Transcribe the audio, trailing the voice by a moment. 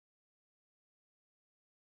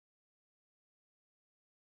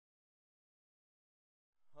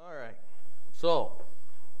All right. So,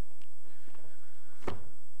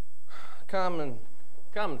 common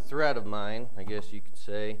thread of mine, I guess you could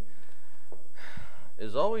say,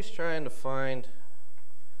 is always trying to find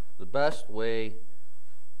the best way,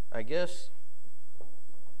 I guess,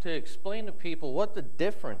 to explain to people what the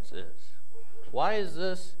difference is. Why is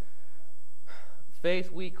this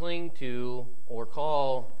faith we cling to or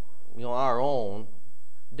call, our own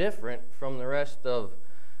different from the rest of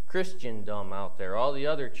Christendom out there, all the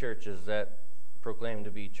other churches that proclaim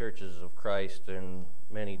to be churches of Christ in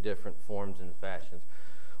many different forms and fashions?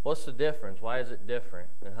 What's the difference? Why is it different?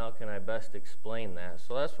 And how can I best explain that?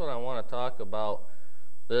 So that's what I want to talk about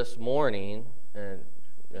this morning. And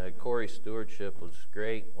Corey's stewardship was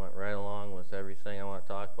great, went right along with everything I want to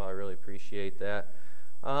talk about. I really appreciate that.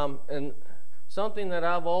 And something that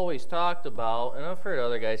I've always talked about, and I've heard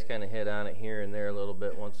other guys kind of hit on it here and there a little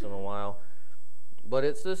bit once in a while, but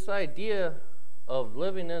it's this idea of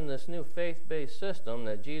living in this new faith-based system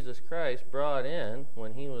that Jesus Christ brought in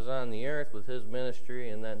when he was on the earth with his ministry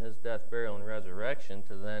and then his death, burial, and resurrection,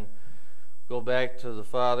 to then go back to the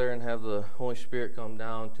Father and have the Holy Spirit come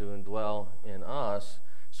down to indwell in us,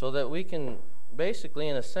 so that we can basically,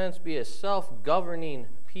 in a sense, be a self-governing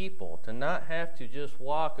people, to not have to just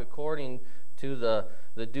walk according to the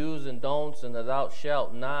do's and don'ts and the thou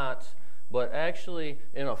shalt nots, but actually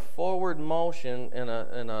in a forward motion, in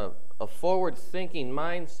a forward-thinking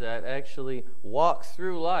mindset, actually walk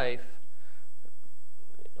through life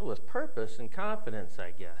with purpose and confidence,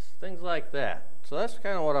 I guess. Things like that. So that's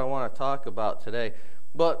kind of what I want to talk about today.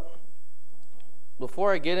 But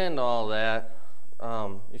before I get into all that,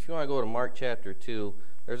 if you want to go to Mark chapter 2,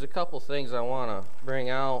 there's a couple things I want to bring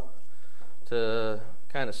out to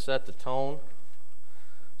kind of set the tone.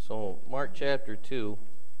 So Mark chapter 2.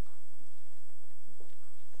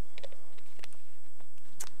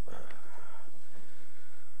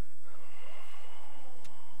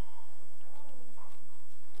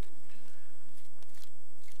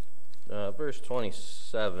 Verse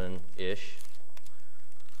 27-ish.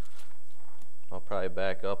 I'll probably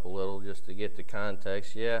back up a little just to get the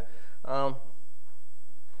context.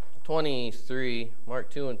 23, Mark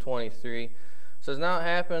 2 and 23 says, "Now it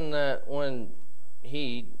happened that when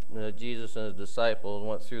Jesus and his disciples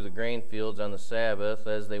went through the grain fields on the Sabbath,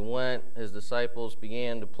 as they went, his disciples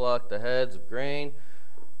began to pluck the heads of grain.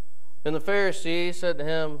 And the Pharisees said to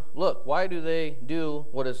him, 'Look, why do they do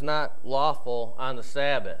what is not lawful on the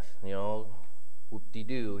Sabbath?'"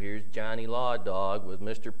 Whoop-de-doo, here's Johnny Law Dog with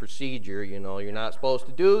Mr. Procedure. You're not supposed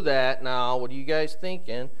to do that now. What are you guys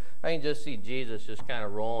thinking? I can just see Jesus just kind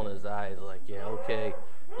of rolling his eyes like, yeah, okay,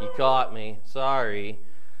 you caught me. Sorry.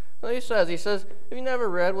 Well, he says, have you never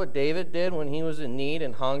read what David did when he was in need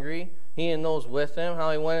and hungry? He and those with him,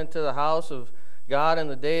 how he went into the house of God in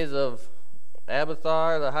the days of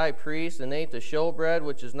Abiathar the high priest and ate the showbread,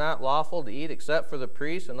 which is not lawful to eat except for the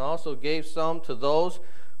priest, and also gave some to those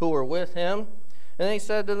who were with him. And he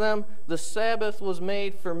said to them, the Sabbath was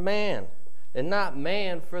made for man, and not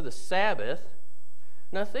man for the Sabbath.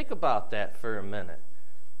 Now think about that for a minute.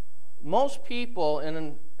 Most people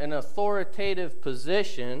in an authoritative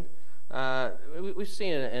position, we've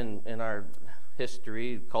seen it in our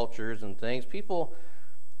history, cultures and things,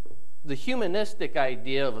 the humanistic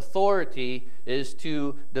idea of authority is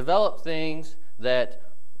to develop things that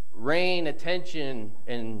rein attention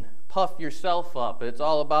and puff yourself up. It's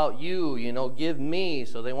all about you, give me.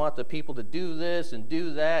 So they want the people to do this and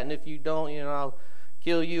do that, and if you don't, I'll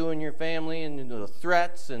kill you and your family, and the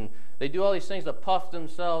threats, and they do all these things to puff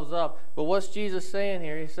themselves up. But what's Jesus saying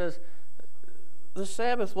here? He says, the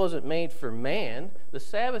Sabbath wasn't made for man. The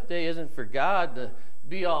Sabbath day isn't for God to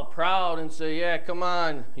be all proud and say, yeah, come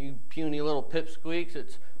on, you puny little pipsqueaks,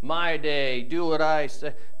 it's my day, do what I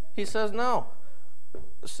say. He says, no,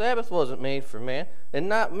 the Sabbath wasn't made for man, and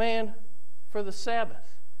not man for the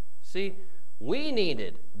Sabbath. See, we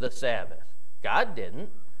needed the Sabbath. God didn't.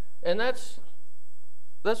 And that's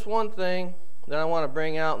one thing that I want to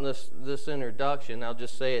bring out in this introduction. I'll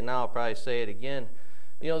just say it now, I'll probably say it again.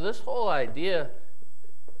 This whole idea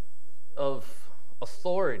of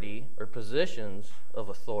authority or positions of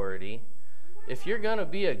authority, if you're going to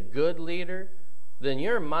be a good leader, then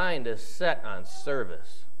your mind is set on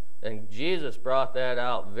service. And Jesus brought that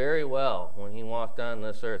out very well when he walked on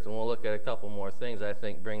this earth. And we'll look at a couple more things, I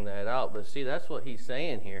think, bring that out. But see, that's what he's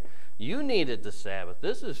saying here. You needed the Sabbath.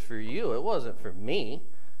 This is for you. It wasn't for me.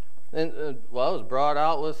 And, it was brought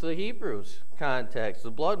out with the Hebrews context.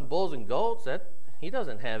 The blood and bulls and goats, he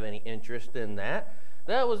doesn't have any interest in that.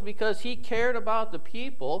 That was because he cared about the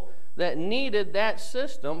people that needed that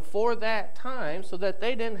system for that time so that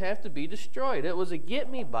they didn't have to be destroyed. It was a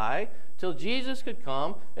get-me-by till Jesus could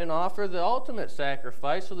come and offer the ultimate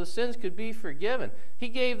sacrifice so the sins could be forgiven. He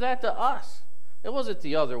gave that to us. It wasn't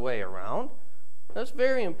the other way around. That's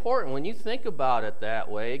very important. When you think about it that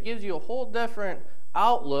way, it gives you a whole different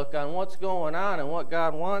outlook on what's going on and what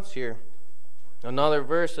God wants here. Another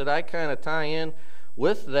verse that I kind of tie in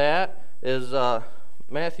with that is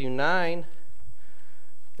Matthew 9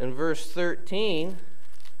 and verse 13.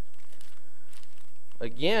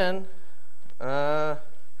 Again, verse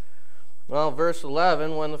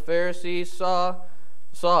 11, when the Pharisees saw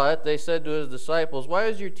it, they said to his disciples, "Why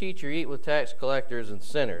does your teacher eat with tax collectors and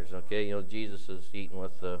sinners?" Okay, Jesus is eating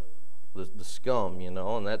with the scum,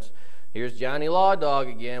 and here's Johnny Law Dog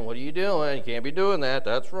again. What are you doing? You can't be doing that.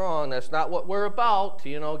 That's wrong. That's not what we're about.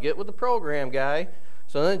 Get with the program, guy.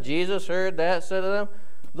 So then Jesus heard that, said to them,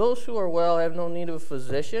 "Those who are well have no need of a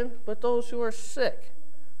physician, but those who are sick.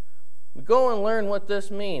 Go and learn what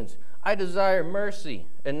this means. I desire mercy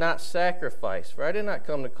and not sacrifice, for I did not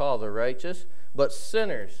come to call the righteous, but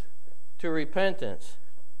sinners to repentance."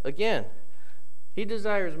 Again, he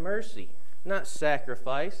desires mercy, not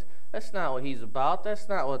sacrifice. That's not what he's about. That's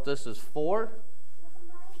not what this is for.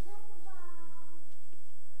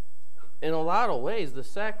 In a lot of ways, the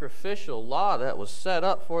sacrificial law that was set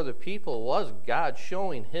up for the people was God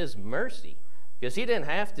showing his mercy, because he didn't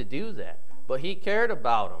have to do that, but he cared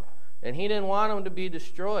about them, and he didn't want them to be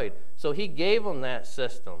destroyed. So he gave them that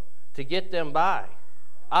system to get them by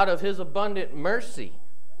out of his abundant mercy.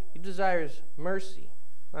 He desires mercy,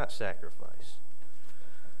 not sacrifice.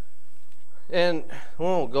 And we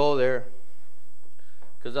won't go there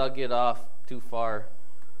because I'll get off too far.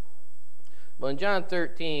 But in John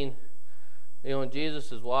 13, when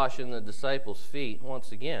Jesus is washing the disciples' feet,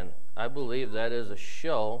 once again, I believe that is a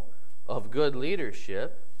show of good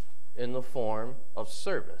leadership in the form of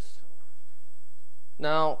service.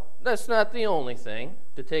 Now, that's not the only thing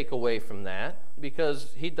to take away from that,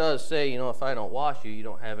 because he does say, if I don't wash you, you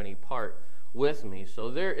don't have any part with me.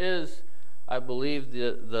 So there is, I believe,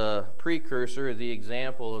 the precursor, the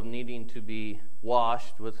example of needing to be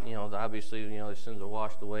washed with, obviously, the sins are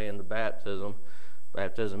washed away in the baptism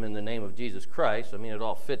in the name of Jesus Christ. It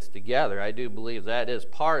all fits together. I do believe that is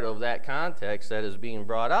part of that context that is being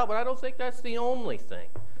brought out, but I don't think that's the only thing.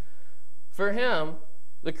 For him,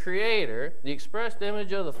 the Creator, the expressed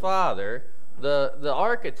image of the Father, the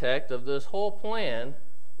architect of this whole plan,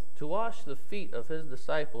 to wash the feet of his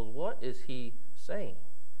disciples, what is he saying?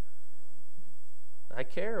 I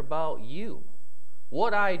care about you.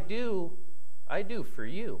 What I do for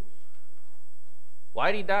you.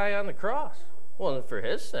 Why did he die on the cross? Well, for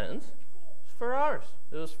his sins. It's for ours.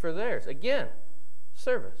 It was for theirs. Again,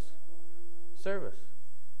 service. Service.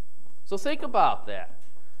 So think about that.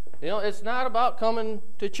 It's not about coming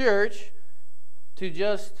to church to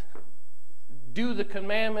just do the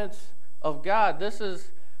commandments of God. This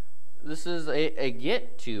is a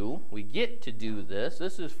get to. We get to do this.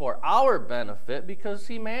 This is for our benefit because,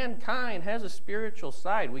 see, mankind has a spiritual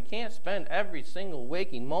side. We can't spend every single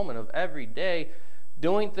waking moment of every day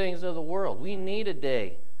doing things of the world. We need a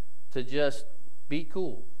day to just be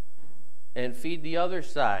cool and feed the other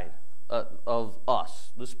side of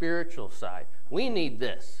us, the spiritual side. We need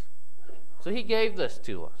this. So he gave this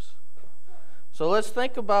to us. So let's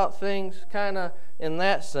think about things kind of in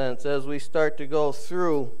that sense as we start to go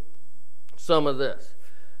through some of this.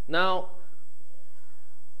 Now,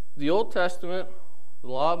 the Old Testament, the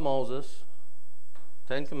law of Moses,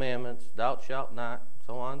 10 Commandments, thou shalt not,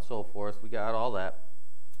 so on and so forth. We got all that.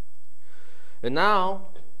 And now,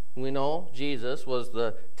 we know Jesus was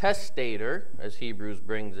the testator, as Hebrews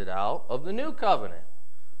brings it out, of the new covenant.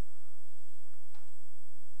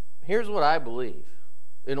 Here's what I believe.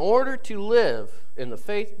 In order to live in the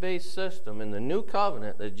faith-based system, in the new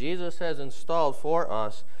covenant that Jesus has installed for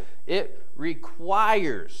us, it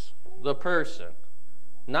requires the person,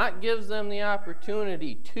 not gives them the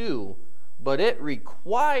opportunity to, but it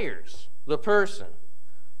requires the person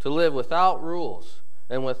to live without rules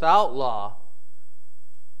and without law,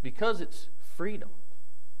 because it's freedom.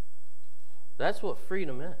 That's what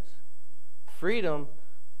freedom is. Freedom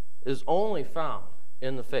is only found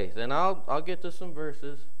in the faith. And I'll get to some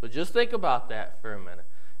verses, but just think about that for a minute.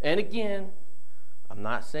 And again, I'm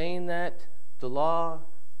not saying that the law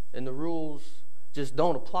and the rules just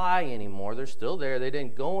don't apply anymore. They're still there. They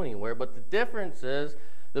didn't go anywhere. But the difference is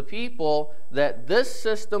the people that this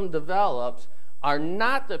system develops are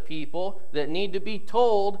not the people that need to be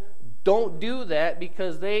told, don't do that,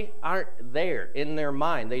 because they aren't there in their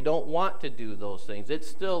mind. They don't want to do those things. It's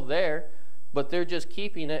still there. but they're just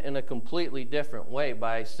keeping it in a completely different way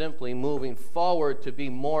by simply moving forward to be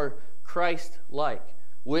more Christ-like,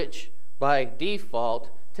 which by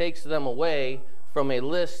default takes them away from a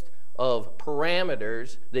list of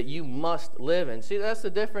parameters that you must live in. See, that's the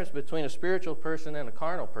difference between a spiritual person and a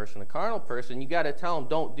carnal person. A carnal person, you got to tell them,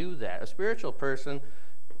 don't do that. A spiritual person,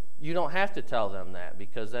 you don't have to tell them that,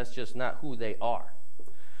 because that's just not who they are.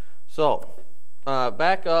 So,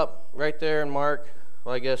 back up right there in Mark.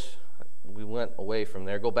 Well, I guess we went away from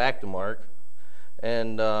there. Go back to Mark.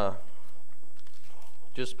 And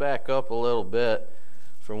just back up a little bit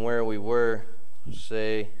from where we were,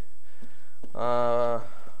 say,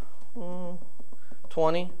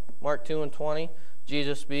 20, Mark 2 and 20.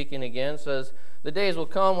 Jesus speaking again says, the days will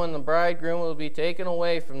come when the bridegroom will be taken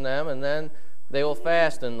away from them, and then they will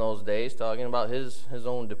fast in those days, talking about his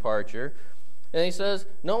own departure. And he says,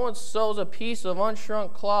 no one sews a piece of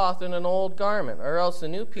unshrunk cloth in an old garment, or else the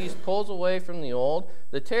new piece pulls away from the old.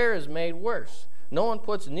 The tear is made worse. No one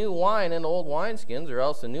puts new wine into old wineskins, or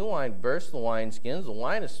else the new wine bursts the wineskins. The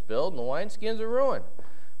wine is spilled, and the wineskins are ruined.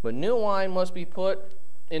 But new wine must be put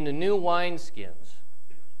into new wineskins.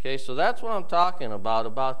 Okay, so that's what I'm talking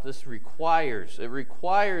about this requires. It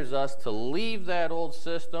requires us to leave that old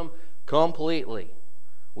system completely.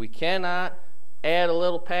 We cannot add a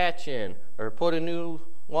little patch in or put a new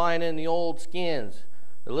wine in the old skins.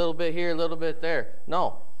 A little bit here, a little bit there.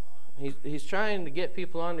 No. He's trying to get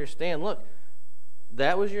people to understand, look,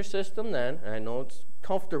 that was your system then, and I know it's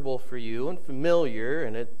comfortable for you and familiar,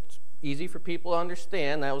 and it's easy for people to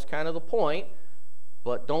understand. That was kind of the point.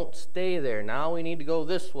 But don't stay there. Now we need to go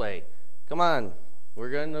this way. Come on. We're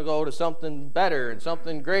going to go to something better and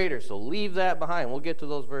something greater. So leave that behind. We'll get to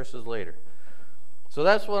those verses later. So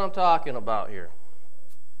that's what I'm talking about here.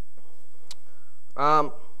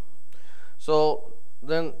 So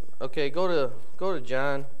then, okay, go to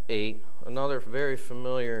John 8, another very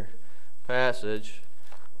familiar passage.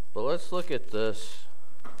 But let's look at this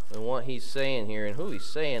and what he's saying here and who he's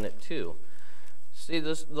saying it to. See,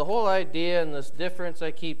 the whole idea and this difference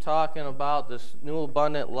I keep talking about, this new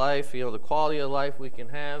abundant life, the quality of life we can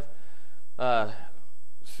have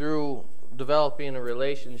through developing a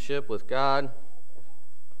relationship with God,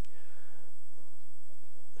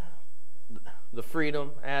 the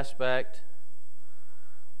freedom aspect.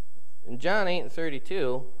 In John 8 and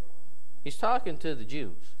 32, he's talking to the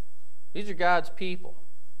Jews. These are God's people.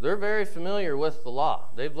 They're very familiar with the law.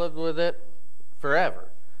 They've lived with it forever.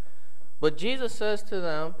 But Jesus says to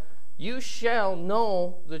them, you shall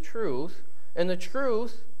know the truth, and the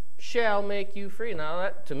truth shall make you free.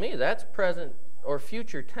 Now, to me, that's present or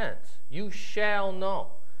future tense. You shall know.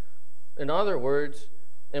 In other words,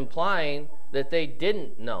 implying that they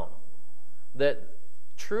didn't know. That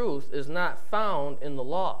truth is not found in the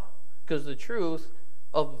law. Because the truth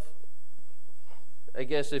of, I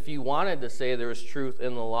guess if you wanted to say there was truth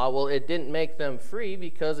in the law, well, it didn't make them free,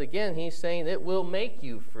 because, again, he's saying it will make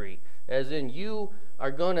you free. As in, you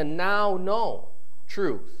are going to now know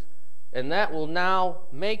truth. And that will now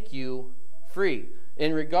make you free.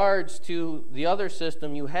 In regards to the other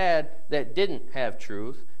system you had that didn't have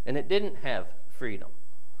truth, and it didn't have freedom.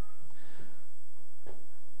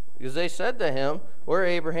 Because they said to him, we're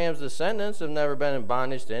Abraham's descendants, have never been in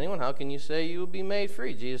bondage to anyone. How can you say you will be made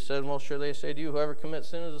free? Jesus said, well, surely I say to you, whoever commits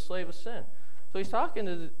sin is a slave of sin. So he's talking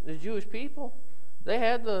to the Jewish people. They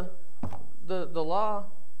had the law.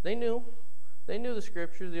 They knew the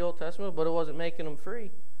scriptures, the Old Testament, but it wasn't making them free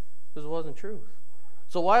because it wasn't truth.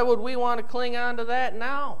 So why would we want to cling on to that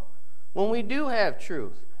now when we do have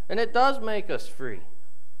truth? And it does make us free.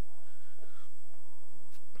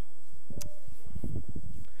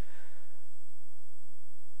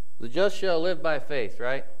 The just shall live by faith,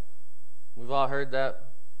 right? We've all heard that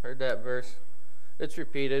verse. It's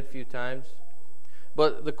repeated a few times.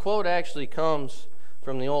 But the quote actually comes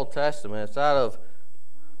from the Old Testament. It's out of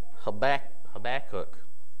Habakkuk,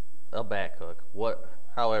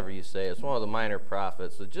 however you say it. It's one of the minor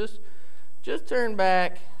prophets. So just turn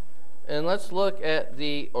back and let's look at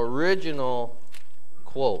the original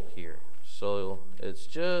quote here. So it's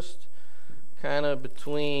just kind of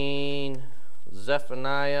between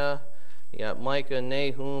Zephaniah, you got Micah,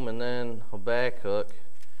 Nahum, and then Habakkuk.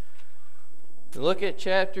 Look at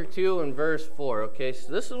chapter 2 and verse 4. Okay,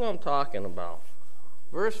 so this is what I'm talking about.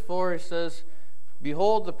 Verse 4, it says,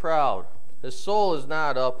 behold the proud, his soul is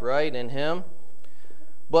not upright in him,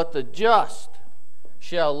 but the just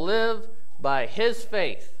shall live by his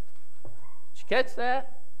faith. Did you catch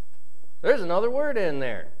that? There's another word in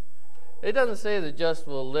there. It doesn't say the just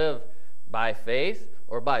will live by faith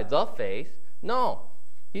or by the faith. No.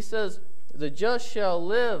 He says the just shall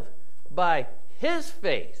live by his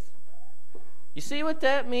faith. You see what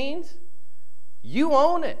that means? You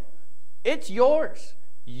own it. It's yours.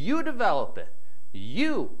 You develop it.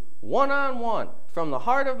 You, one-on-one, from the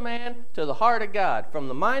heart of man to the heart of God, from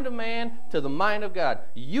the mind of man to the mind of God.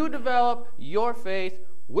 You develop your faith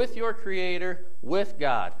with your Creator, with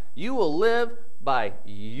God. You will live by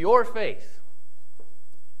your faith.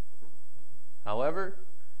 However,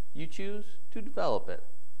 you choose to develop it,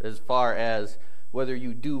 as far as whether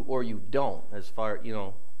you do or you don't, as far,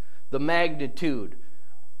 the magnitude,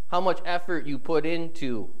 how much effort you put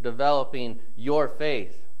into developing your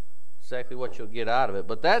faith. Exactly what you'll get out of it.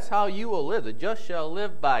 But that's how you will live. The just shall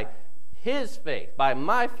live by his faith, by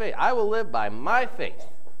my faith. I will live by my faith.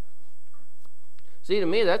 See, to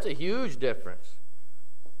me, that's a huge difference.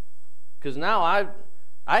 Because now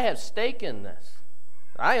I have stake in this.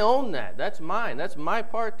 I own that. That's mine. That's my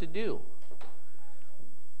part to do.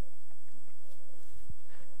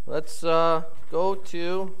 Let's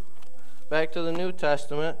go back to the New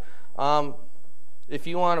Testament. If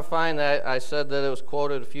you want to find that, I said that it was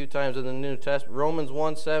quoted a few times in the New Testament. Romans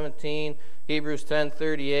 1:17, Hebrews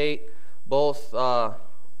 10:38, both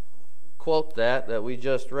quote that we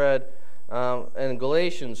just read. And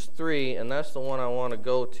Galatians 3, and that's the one I want to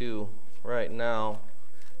go to right now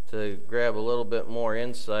to grab a little bit more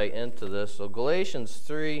insight into this. So Galatians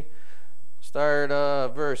 3, start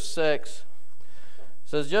verse 6. It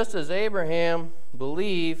says, just as Abraham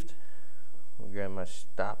believed, I'll grab my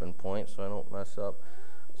stopping point so I don't mess up.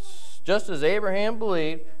 Just as Abraham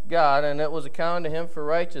believed God, and it was accounted to him for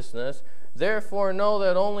righteousness, therefore know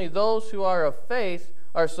that only those who are of faith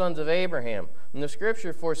are sons of Abraham. And the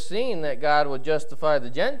Scripture, foreseeing that God would justify the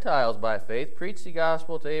Gentiles by faith, preached the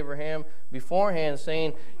gospel to Abraham beforehand,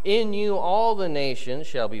 saying, in you all the nations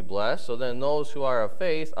shall be blessed. So then those who are of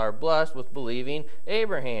faith are blessed with believing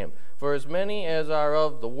Abraham. For as many as are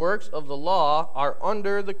of the works of the law are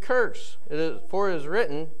under the curse. For it is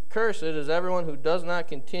written, cursed is everyone who does not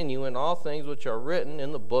continue in all things which are written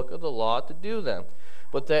in the book of the law to do them.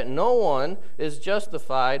 But that no one is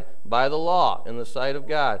justified by the law in the sight of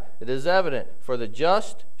God. It is evident, for the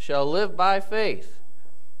just shall live by faith,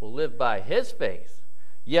 will live by his faith.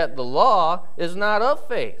 Yet the law is not of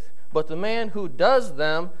faith, but the man who does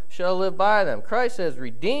them shall live by them. Christ has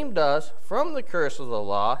redeemed us from the curse of the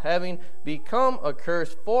law, having become a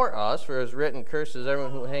curse for us, for it is written, cursed is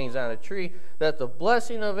everyone who hangs on a tree, that the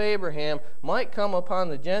blessing of Abraham might come upon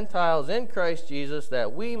the Gentiles in Christ Jesus,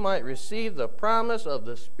 that we might receive the promise of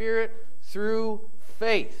the Spirit through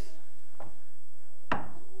faith.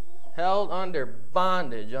 Held under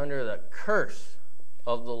bondage, under the curse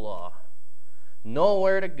of the law.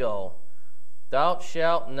 Nowhere to go. Thou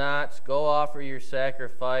shalt not go offer your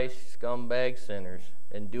sacrifice, scumbag sinners,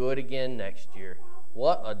 and do it again next year.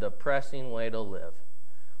 What a depressing way to live.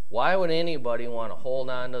 Why would anybody want to hold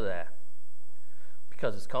on to that?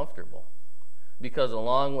 Because it's comfortable. Because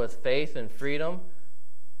along with faith and freedom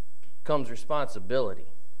comes responsibility.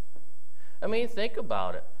 I mean, think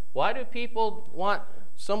about it. Why do people want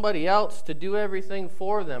somebody else to do everything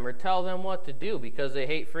for them or tell them what to do? Because they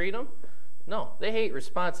hate freedom? No, they hate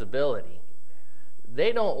responsibility.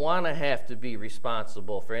 They don't want to have to be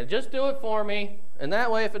responsible for it. Just do it for me, and that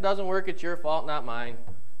way if it doesn't work, it's your fault, not mine.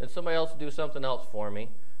 And somebody else will do something else for me.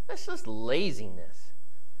 That's just laziness.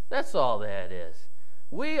 That's all that is.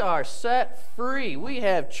 We are set free. We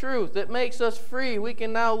have truth that makes us free. We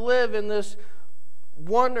can now live in this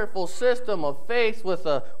wonderful system of faith with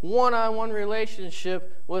a one-on-one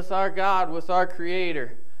relationship with our God, with our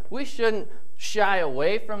Creator. We shouldn't shy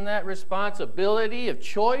away from that responsibility of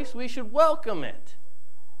choice. We should welcome it.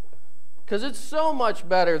 Because it's so much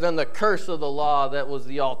better than the curse of the law that was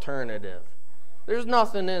the alternative. There's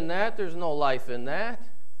nothing in that. There's no life in that.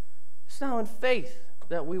 It's now in faith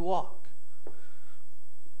that we walk.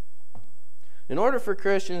 In order for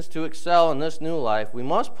Christians to excel in this new life, we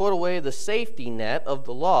must put away the safety net of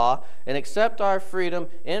the law and accept our freedom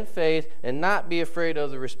in faith and not be afraid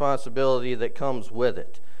of the responsibility that comes with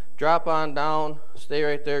it. Drop on down, stay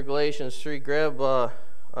right there, Galatians 3, grab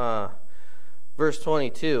verse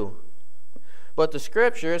 22. But the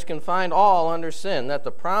Scriptures confined all under sin, that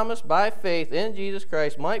the promise by faith in Jesus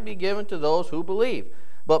Christ might be given to those who believe.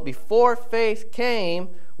 But before faith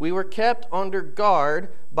came, we were kept under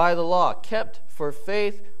guard by the law, kept for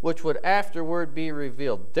faith which would afterward be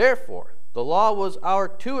revealed. Therefore, the law was our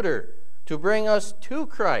tutor to bring us to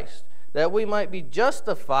Christ, that we might be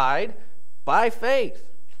justified by faith.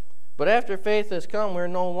 But after faith has come, we're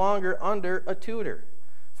no longer under a tutor.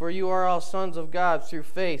 For you are all sons of God through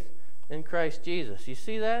faith in Christ Jesus. You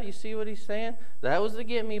see that? You see what he's saying? That was the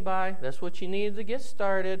get me by. That's what you needed to get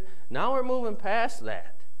started. Now we're moving past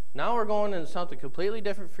that. Now we're going into something completely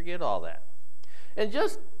different. Forget all that. And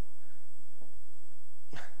just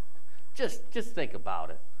think about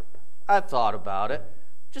it. I've thought about it.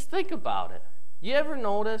 Just think about it. You ever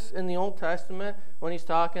notice in the Old Testament when he's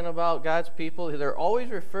talking about God's people, they're always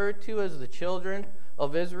referred to as the children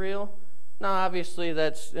of Israel? Now, obviously,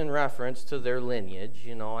 that's in reference to their lineage.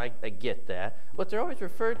 You know, I get that. But they're always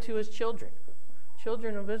referred to as children.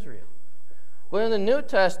 Children of Israel. But in the New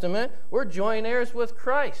Testament, we're joint heirs with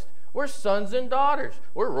Christ. We're sons and daughters.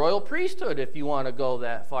 We're royal priesthood if you want to go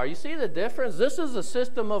that far. You see the difference? This is a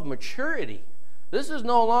system of maturity. This is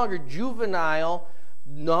no longer juvenile.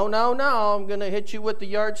 No, I'm going to hit you with the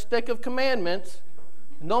yardstick of commandments.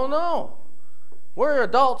 No. We're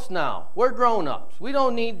adults now. We're grown-ups. We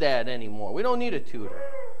don't need that anymore. We don't need a tutor.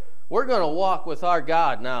 We're going to walk with our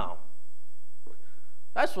God now.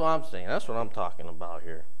 That's what I'm saying. That's what I'm talking about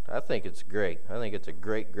here. I think it's great. I think it's a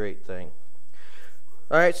great, great thing.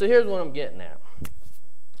 All right, so here's what I'm getting at.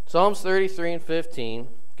 Psalms 33 and 15,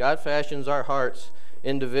 God fashions our hearts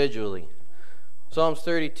individually. Psalms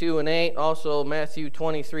 32 and 8, also Matthew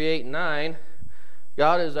 23, 8 and 9,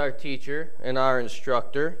 God is our teacher and our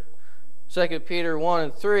instructor. 2 Peter 1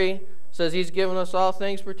 and 3 says he's given us all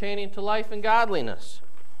things pertaining to life and godliness.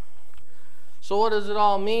 So what does it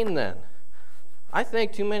all mean then? I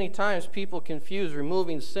think too many times people confuse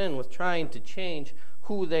removing sin with trying to change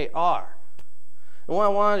who they are. And what I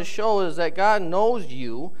wanted to show is that God knows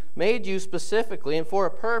you, made you specifically and for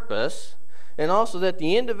a purpose, and also that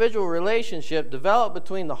the individual relationship developed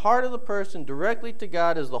between the heart of the person directly to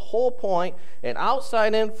God is the whole point, and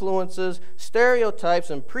outside influences, stereotypes,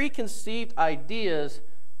 and preconceived ideas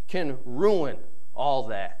can ruin all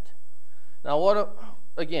that. Now,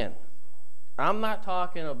 again, I'm not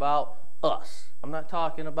talking about us. I'm not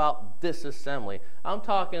talking about this assembly. I'm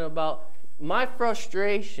talking about my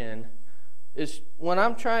frustration is when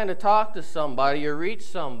I'm trying to talk to somebody or reach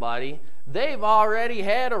somebody, they've already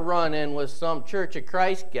had a run-in with some Church of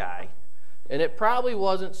Christ guy, and it probably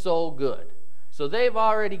wasn't so good. So they've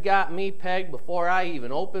already got me pegged before I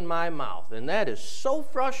even open my mouth, and that is so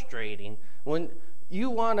frustrating when you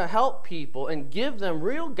want to help people and give them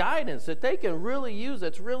real guidance that they can really use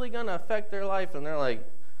that's really going to affect their life, and they're like,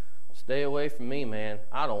 stay away from me, man.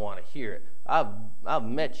 I don't want to hear it. I've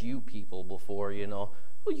met you people before, you know.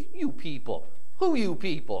 You people? Who you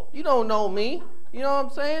people? You don't know me. You know what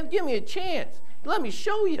I'm saying? Give me a chance. Let me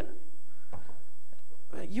show you.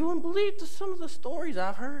 You wouldn't believe some of the stories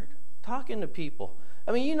I've heard talking to people.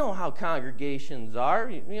 I mean, you know how congregations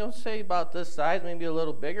are. You know, say about this size, maybe a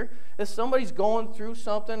little bigger. If somebody's going through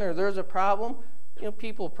something or there's a problem, you know,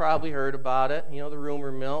 people probably heard about it. You know, the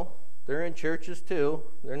rumor mill. They're in churches too.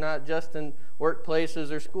 They're not just in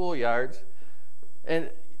workplaces or schoolyards.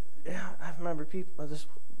 And I remember this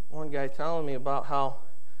one guy telling me about how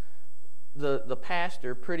the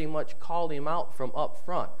pastor pretty much called him out from up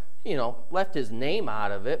front. You know, left his name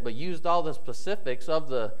out of it, but used all the specifics of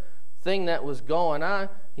the thing that was going on.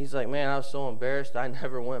 He's like, man, I was so embarrassed, I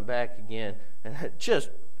never went back again. And it just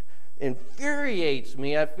infuriates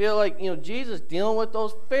me. I feel like, you know, Jesus dealing with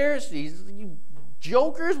those Pharisees. You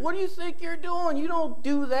jokers, what do you think you're doing? You don't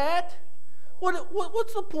do that.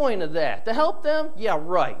 What's the point of that? To help them? Yeah,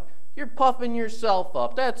 right. You're puffing yourself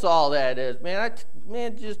up. That's all that is, man.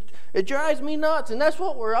 It drives me nuts, and that's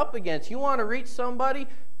what we're up against. You want to reach somebody?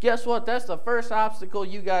 Guess what? That's the first obstacle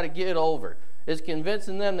you got to get over, is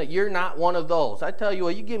convincing them that you're not one of those. I tell you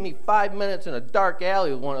what, you give me 5 minutes in a dark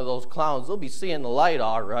alley with one of those clowns, they'll be seeing the light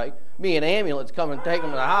all right. Me an ambulance come and take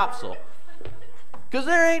them to the hospital. Because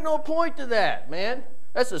there ain't no point to that, man.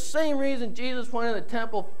 That's the same reason Jesus went in the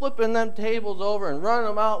temple, flipping them tables over and running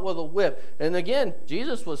them out with a whip. And again,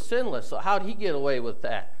 Jesus was sinless, so how'd he get away with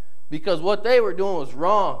that? Because what they were doing was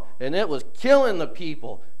wrong, and it was killing the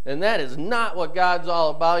people. And that is not what God's all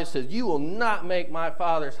about. He says, you will not make my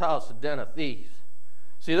Father's house a den of thieves.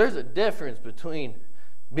 See, there's a difference between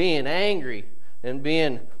being angry and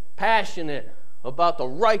being passionate about the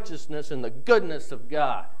righteousness and the goodness of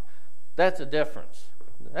God. That's a difference.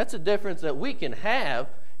 That's a difference that we can have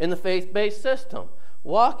in the faith-based system.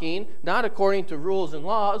 Walking not according to rules and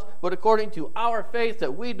laws, but according to our faith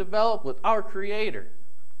that we develop with our Creator.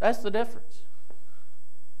 That's the difference.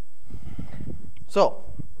 So,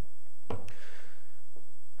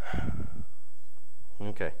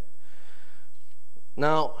 okay.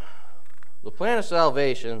 Now, the plan of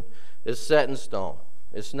salvation is set in stone.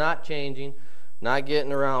 It's not changing, not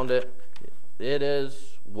getting around it. It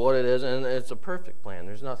is what it is, and it's a perfect plan.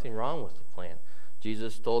 There's nothing wrong with the plan.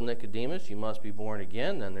 Jesus told Nicodemus, you must be born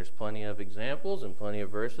again. Then there's plenty of examples and plenty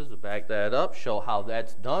of verses to back that up, show how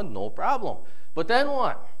that's done, no problem. But then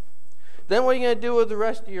what? Then what are you going to do with the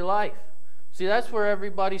rest of your life? See, that's where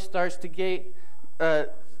everybody starts to get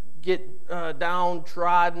get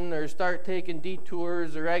downtrodden or start taking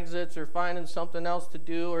detours or exits or finding something else to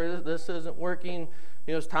do, or this isn't working.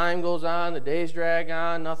 As time goes on, the days drag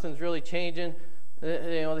on, nothing's really changing,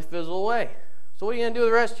 they fizzle away. So what are you going to do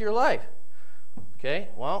the rest of your life? Okay,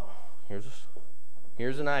 well, here's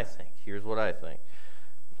what I think.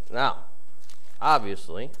 Now,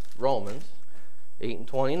 obviously, Romans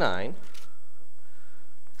 8:29.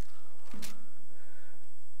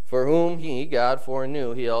 For whom he, God,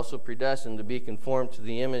 foreknew, he also predestined to be conformed to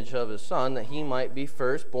the image of his Son, that he might be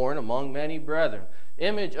firstborn among many brethren.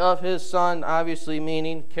 Image of his Son, obviously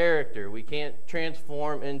meaning character. We can't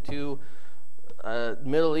transform into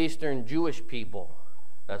Middle Eastern Jewish people.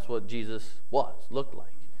 That's what Jesus looked like.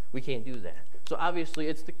 We can't do that. So obviously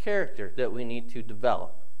it's the character that we need to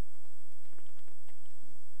develop.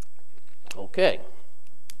 Okay.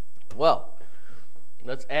 Well,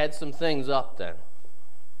 let's add some things up then.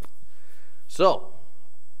 So,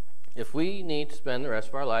 if we need to spend the rest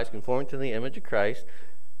of our lives conforming to the image of Christ,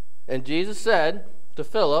 and Jesus said to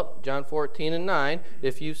Philip, John 14:9,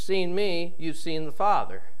 if you've seen me, you've seen the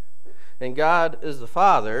Father. And God is the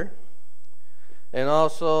Father, and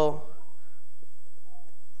also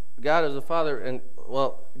God is the Father, and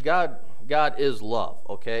God is love,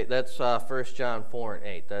 okay? That's 1 John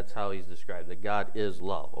 4:8. That's how he's described, that God is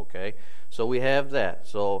love, okay? So we have that.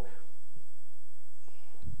 So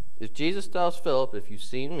if Jesus tells Philip, if you've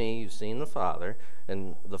seen me, you've seen the Father,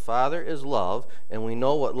 and the Father is love, and we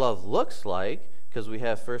know what love looks like, because we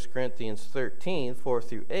have 1 Corinthians 13, 4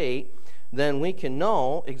 through 8, then we can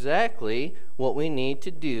know exactly what we need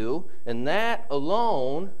to do, and that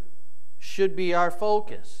alone should be our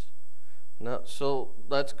focus. Now, so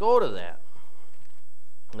let's go to that.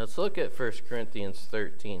 Let's look at 1 Corinthians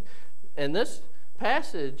 13. And this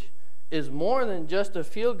passage is more than just a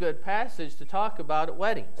feel-good passage to talk about at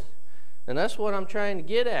weddings. And that's what I'm trying to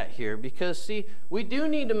get at here, because, see, we do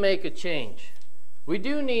need to make a change. We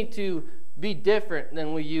do need to be different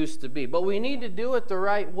than we used to be, but we need to do it the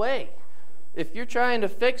right way. If you're trying to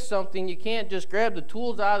fix something, you can't just grab the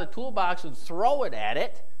tools out of the toolbox and throw it at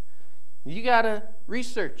it. You got to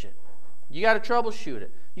research it. You got to troubleshoot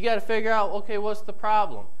it. You got to figure out, okay, what's the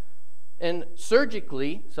problem? And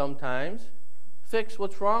surgically, sometimes, fix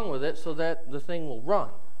what's wrong with it so that the thing will run.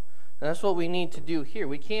 And that's what we need to do here.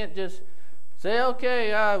 We can't just say, okay,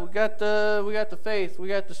 we got the faith, we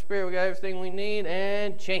got the Spirit, we got everything we need,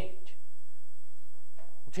 and change.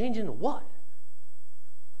 Change into what?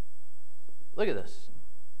 Look at this.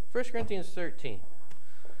 1 Corinthians 13.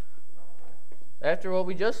 After what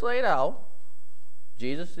we just laid out,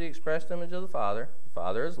 Jesus is the expressed image of the Father. The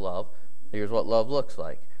Father is love. Here's what love looks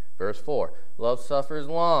like. Verse 4. Love suffers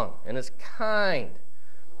long and is kind.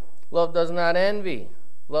 Love does not envy.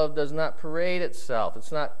 Love does not parade itself.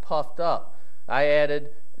 It's not puffed up. I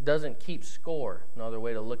added, doesn't keep score. Another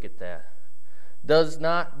way to look at that. Does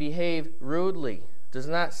not behave rudely. Does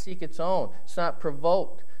not seek its own. It's not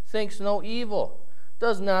provoked. Thinks no evil.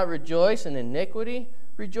 Does not rejoice in iniquity.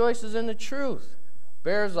 Rejoices in the truth.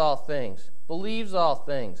 Bears all things. Believes all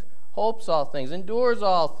things. Hopes all things. Endures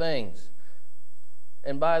all things.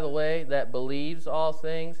 And by the way, that believes all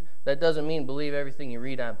things, that doesn't mean believe everything you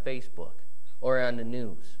read on Facebook or on the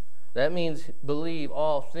news. That means believe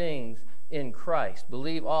all things in Christ.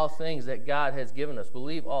 Believe all things that God has given us.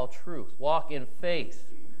 Believe all truth. Walk in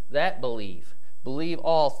faith. That believe. Believe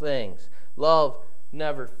all things. Love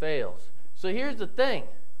never fails. So here's the thing.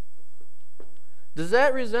 Does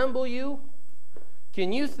that resemble you?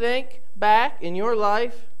 Can you think back in your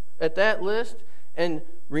life at that list and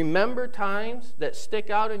remember times that stick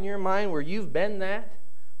out in your mind where you've been that?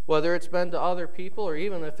 Whether it's been to other people or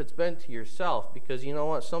even if it's been to yourself. Because you know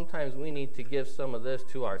what? Sometimes we need to give some of this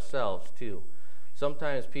to ourselves too.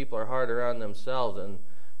 Sometimes people are harder on themselves than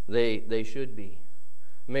they should be.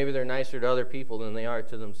 Maybe they're nicer to other people than they are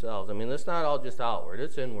to themselves. I mean, it's not all just outward.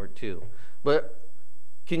 It's inward too. But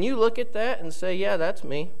can you look at that and say, yeah, that's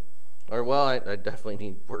me? Or, well, I definitely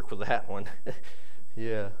need to work with that one.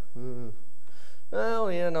 Yeah.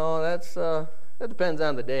 Well, you know, that depends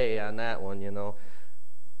on the day on that one, you know.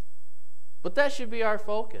 But that should be our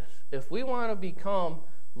focus. If we want to become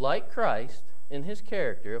like Christ in his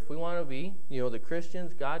character, if we want to be, you know, the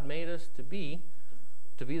Christians God made us to be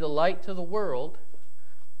the light to the world,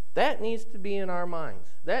 that needs to be in our minds.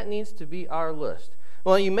 That needs to be our list.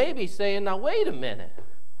 Well, you may be saying, now wait a minute.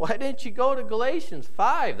 Why didn't you go to Galatians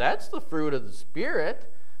 5? That's the fruit of the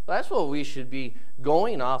Spirit. That's what we should be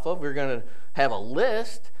going off of. We're going to have a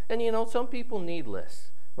list. And, you know, some people need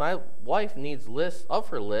lists. My wife needs lists of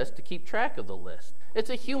her list to keep track of the list. It's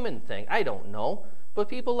a human thing. I don't know. But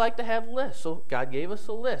people like to have lists, so God gave us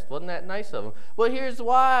a list. Wasn't that nice of him? But here's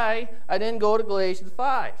why I didn't go to Galatians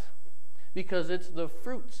 5. Because it's the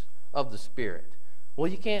fruits of the Spirit. Well,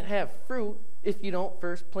 you can't have fruit if you don't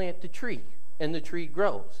first plant the tree, and the tree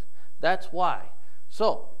grows. That's why.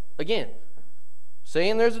 So, again,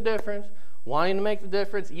 saying there's a difference, wanting to make the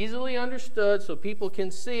difference easily understood so people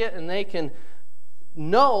can see it and they can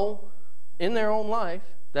know in their own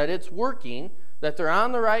life that it's working, that they're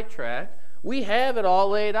on the right track. We have it all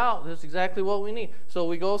laid out. That's exactly what we need. So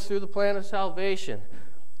we go through the plan of salvation.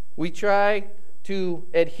 We try to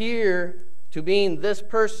adhere to being this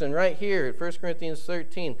person right here, 1 Corinthians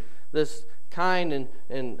 13, this kind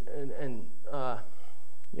and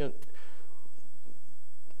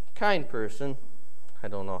kind person. I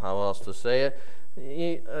don't know how else to say it.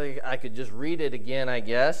 I could just read it again, I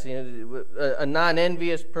guess. A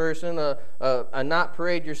non-envious person, a not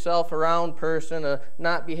parade yourself around person, a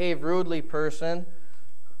not behave rudely person,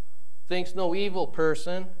 thinks no evil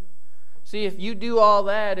person. See, if you do all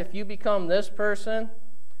that, if you become this person,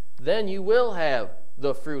 then you will have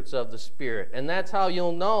the fruits of the Spirit. And that's how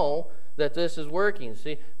you'll know that this is working.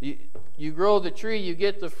 See, you grow the tree, you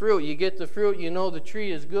get the fruit. You get the fruit, you know the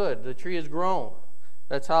tree is good. The tree is grown.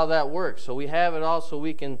 That's how that works. So we have it all so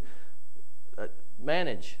we can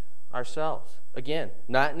manage ourselves. Again,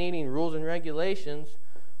 not needing rules and regulations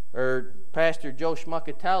or Pastor Joe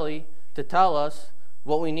Schmuckatelli to tell us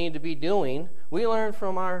what we need to be doing. We learn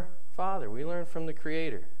from our Father. We learn from the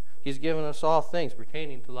Creator. He's given us all things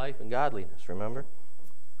pertaining to life and godliness, remember?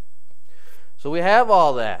 So we have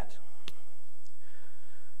all that.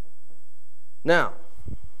 Now,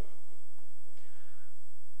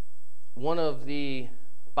 one of the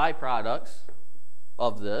byproducts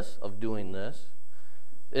of this, of doing this,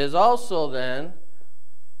 is also then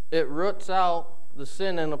it roots out the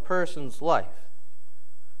sin in a person's life.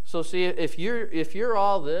 So see, if you're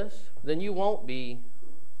all this, then you won't be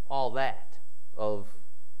all that of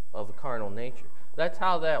a carnal nature. That's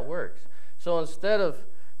how that works. So instead of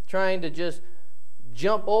trying to just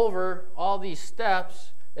jump over all these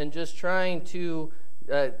steps and just trying to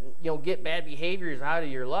get bad behaviors out of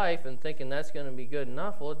your life and thinking that's going to be good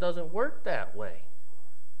enough, well, it doesn't work that way.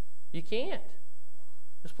 You can't.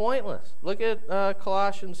 It's pointless. Look at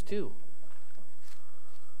Colossians 2.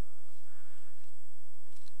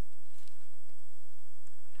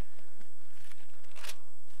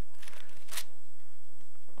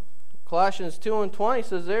 Colossians 2:20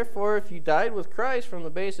 says, therefore, if you died with Christ from the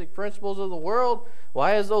basic principles of the world,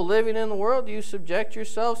 why, as though living in the world, do you subject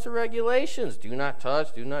yourselves to regulations? Do not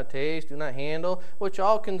touch, do not taste, do not handle, which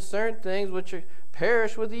all concern things which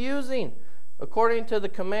perish with the using, according to the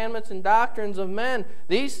commandments and doctrines of men.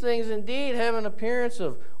 These things indeed have an appearance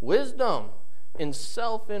of wisdom in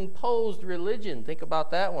self-imposed religion. Think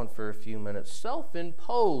about that one for a few minutes.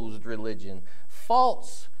 Self-imposed religion.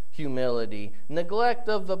 False humility, neglect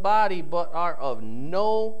of the body, but are of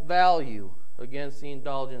no value against the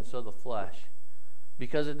indulgence of the flesh,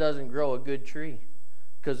 because it doesn't grow a good tree,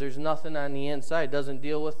 because there's nothing on the inside. It doesn't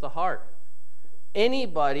deal with the heart.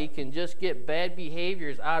 Anybody can just get bad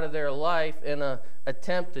behaviors out of their life in an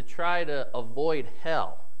attempt to try to avoid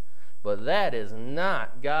hell, but that is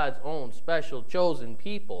not God's own special chosen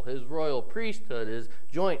people, his royal priesthood, his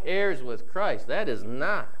joint heirs with Christ. That is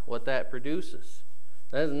not what that produces.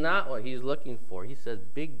 That is not what he's looking for. He says,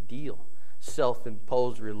 big deal.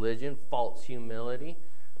 Self-imposed religion, false humility.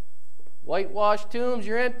 Whitewashed tombs,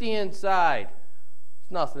 you're empty inside.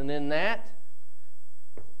 There's nothing in that.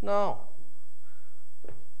 No.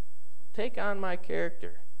 Take on my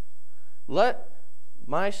character. Let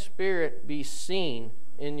my Spirit be seen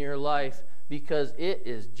in your life, because it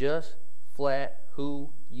is just flat who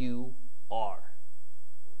you are.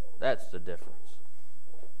 That's the difference.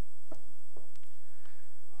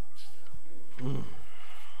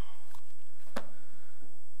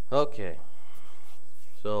 Okay,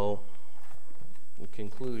 so the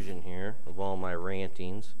conclusion here of all my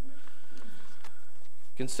rantings.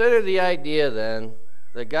 Consider the idea then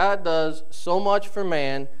that God does so much for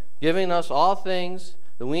man, giving us all things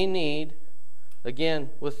that we need,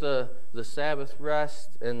 again, with the Sabbath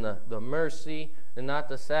rest and the mercy and not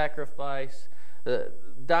the sacrifice,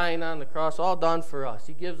 dying on the cross, all done for us.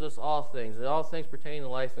 He gives us all things pertaining to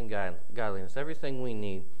life and godliness, everything we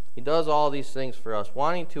need. He does all these things for us,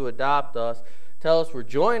 wanting to adopt us, tell us we're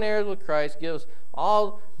joint heirs with Christ, give us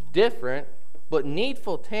all different but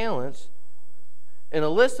needful talents, and a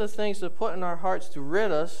list of things to put in our hearts to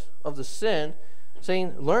rid us of the sin,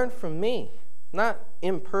 saying, learn from me, not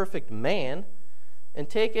imperfect man, and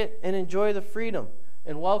take it and enjoy the freedom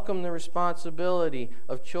and welcome the responsibility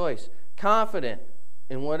of choice, confident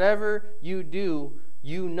And whatever you do,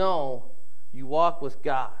 you know you walk with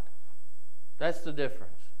God. That's the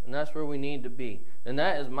difference. And that's where we need to be. And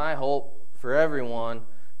that is my hope for everyone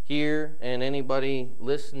here and anybody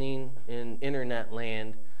listening in internet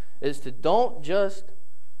land, is to don't just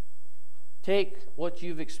take what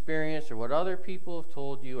you've experienced or what other people have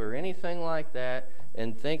told you or anything like that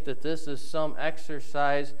and think that this is some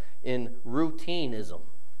exercise in routineism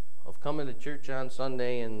of coming to church on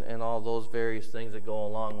Sunday and all those various things that go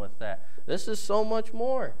along with that. This is so much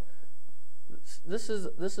more. This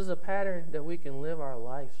is a pattern that we can live our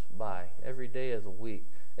lives by every day of the week.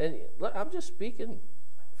 And I'm just speaking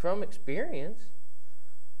from experience.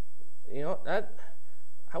 You know,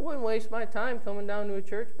 I wouldn't waste my time coming down to a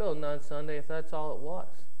church building on Sunday if that's all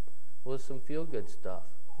it was some feel-good stuff.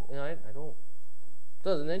 You know, it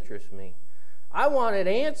doesn't interest me. I wanted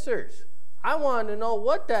answers. I wanted to know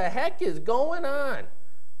what the heck is going on.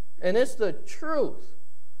 And it's the truth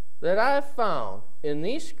that I've found in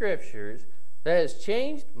these scriptures that has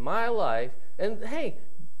changed my life. And hey,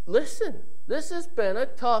 listen, this has been a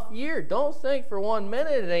tough year. Don't think for 1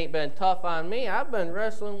 minute it ain't been tough on me. I've been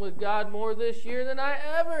wrestling with God more this year than I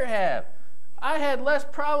ever have. I had less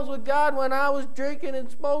problems with God when I was drinking and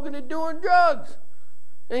smoking and doing drugs.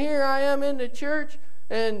 And here I am in the church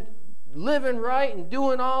and living right and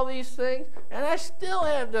doing all these things, and I still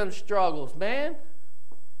have them struggles, man.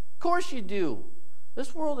 Of course you do.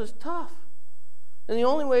 This world is tough. And the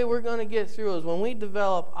only way we're going to get through is when we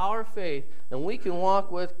develop our faith and we can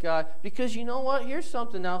walk with God. Because you know what? Here's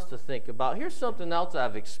something else to think about. Here's something else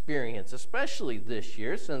I've experienced, especially this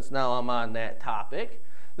year, since now I'm on that topic.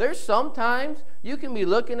 There's sometimes you can be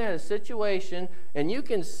looking at a situation and you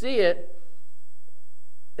can see it,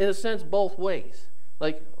 in a sense, both ways.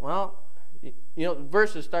 Like, well, you know,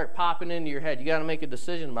 verses start popping into your head. You got to make a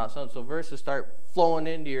decision about something. So verses start flowing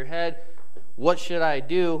into your head. What should I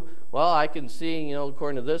do? Well, I can see, you know,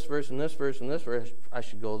 according to this verse and this verse and this verse, I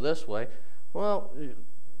should go this way. Well,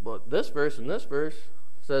 but this verse and this verse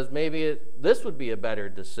says maybe this would be a better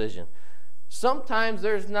decision. Sometimes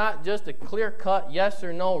there's not just a clear-cut yes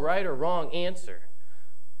or no, right or wrong answer.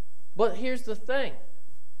 But here's the thing.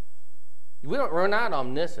 We're not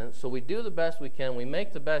omniscient, so we do the best we can. We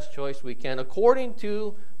make the best choice we can according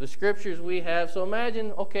to the scriptures we have. So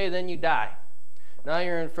imagine, okay, then you die. Now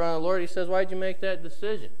you're in front of the Lord. He says, why'd you make that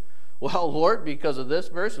decision? Well, Lord, because of this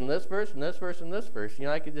verse and this verse and this verse and this verse. You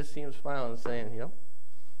know, I could just see him smiling and saying, you know,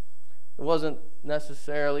 it wasn't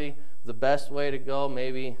necessarily the best way to go.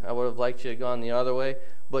 Maybe I would have liked you to have gone the other way.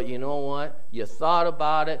 But you know what? You thought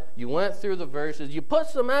about it. You went through the verses. You put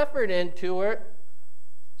some effort into it.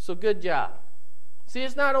 So good job. See,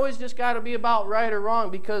 it's not always just got to be about right or wrong,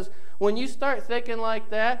 because when you start thinking like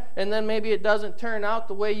that and then maybe it doesn't turn out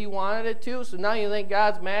the way you wanted it to, so now you think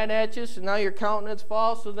God's mad at you, so now your countenance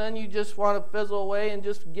falls, so then you just want to fizzle away and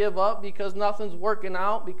just give up because nothing's working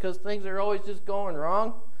out, because things are always just going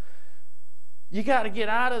wrong. You got to get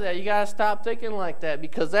out of that. You got to stop thinking like that,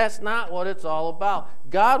 because that's not what it's all about.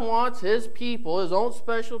 God wants His people, His own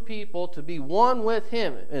special people, to be one with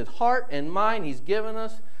Him in heart and mind. He's given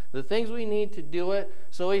us the things we need to do it.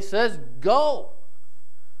 So He says, go.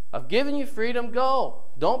 I've given you freedom, go.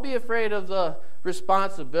 Don't be afraid of the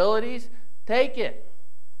responsibilities. Take it.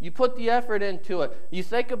 You put the effort into it. You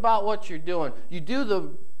think about what you're doing. You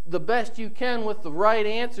do the best you can with the right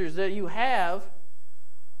answers that you have.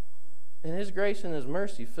 And His grace and His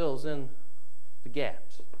mercy fills in the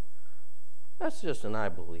gaps. That's just an I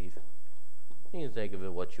believe. You can think of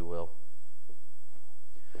it what you will.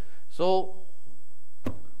 So,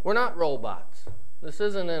 we're not robots. This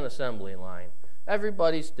isn't an assembly line.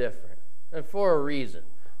 Everybody's different, and for a reason.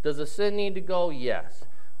 Does the sin need to go? Yes.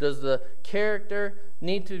 Does the character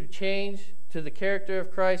need to change to the character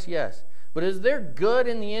of Christ? Yes. But is there good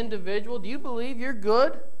in the individual? Do you believe you're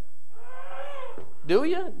good? Do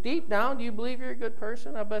you? Deep down, do you believe you're a good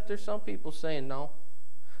person? I bet there's some people saying no.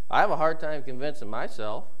 I have a hard time convincing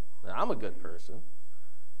myself that I'm a good person.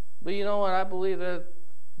 But you know what? I believe that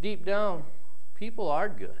deep down, people are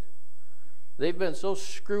good. They've been so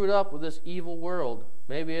screwed up with this evil world.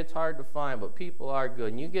 Maybe it's hard to find, but people are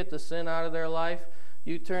good. And you get the sin out of their life,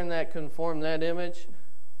 you conform that image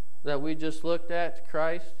that we just looked at to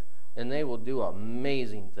Christ, and they will do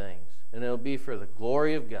amazing things. And it'll be for the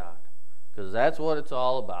glory of God. Because that's what it's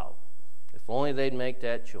all about. If only they'd make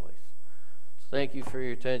that choice. So thank you for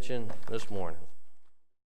your attention this morning.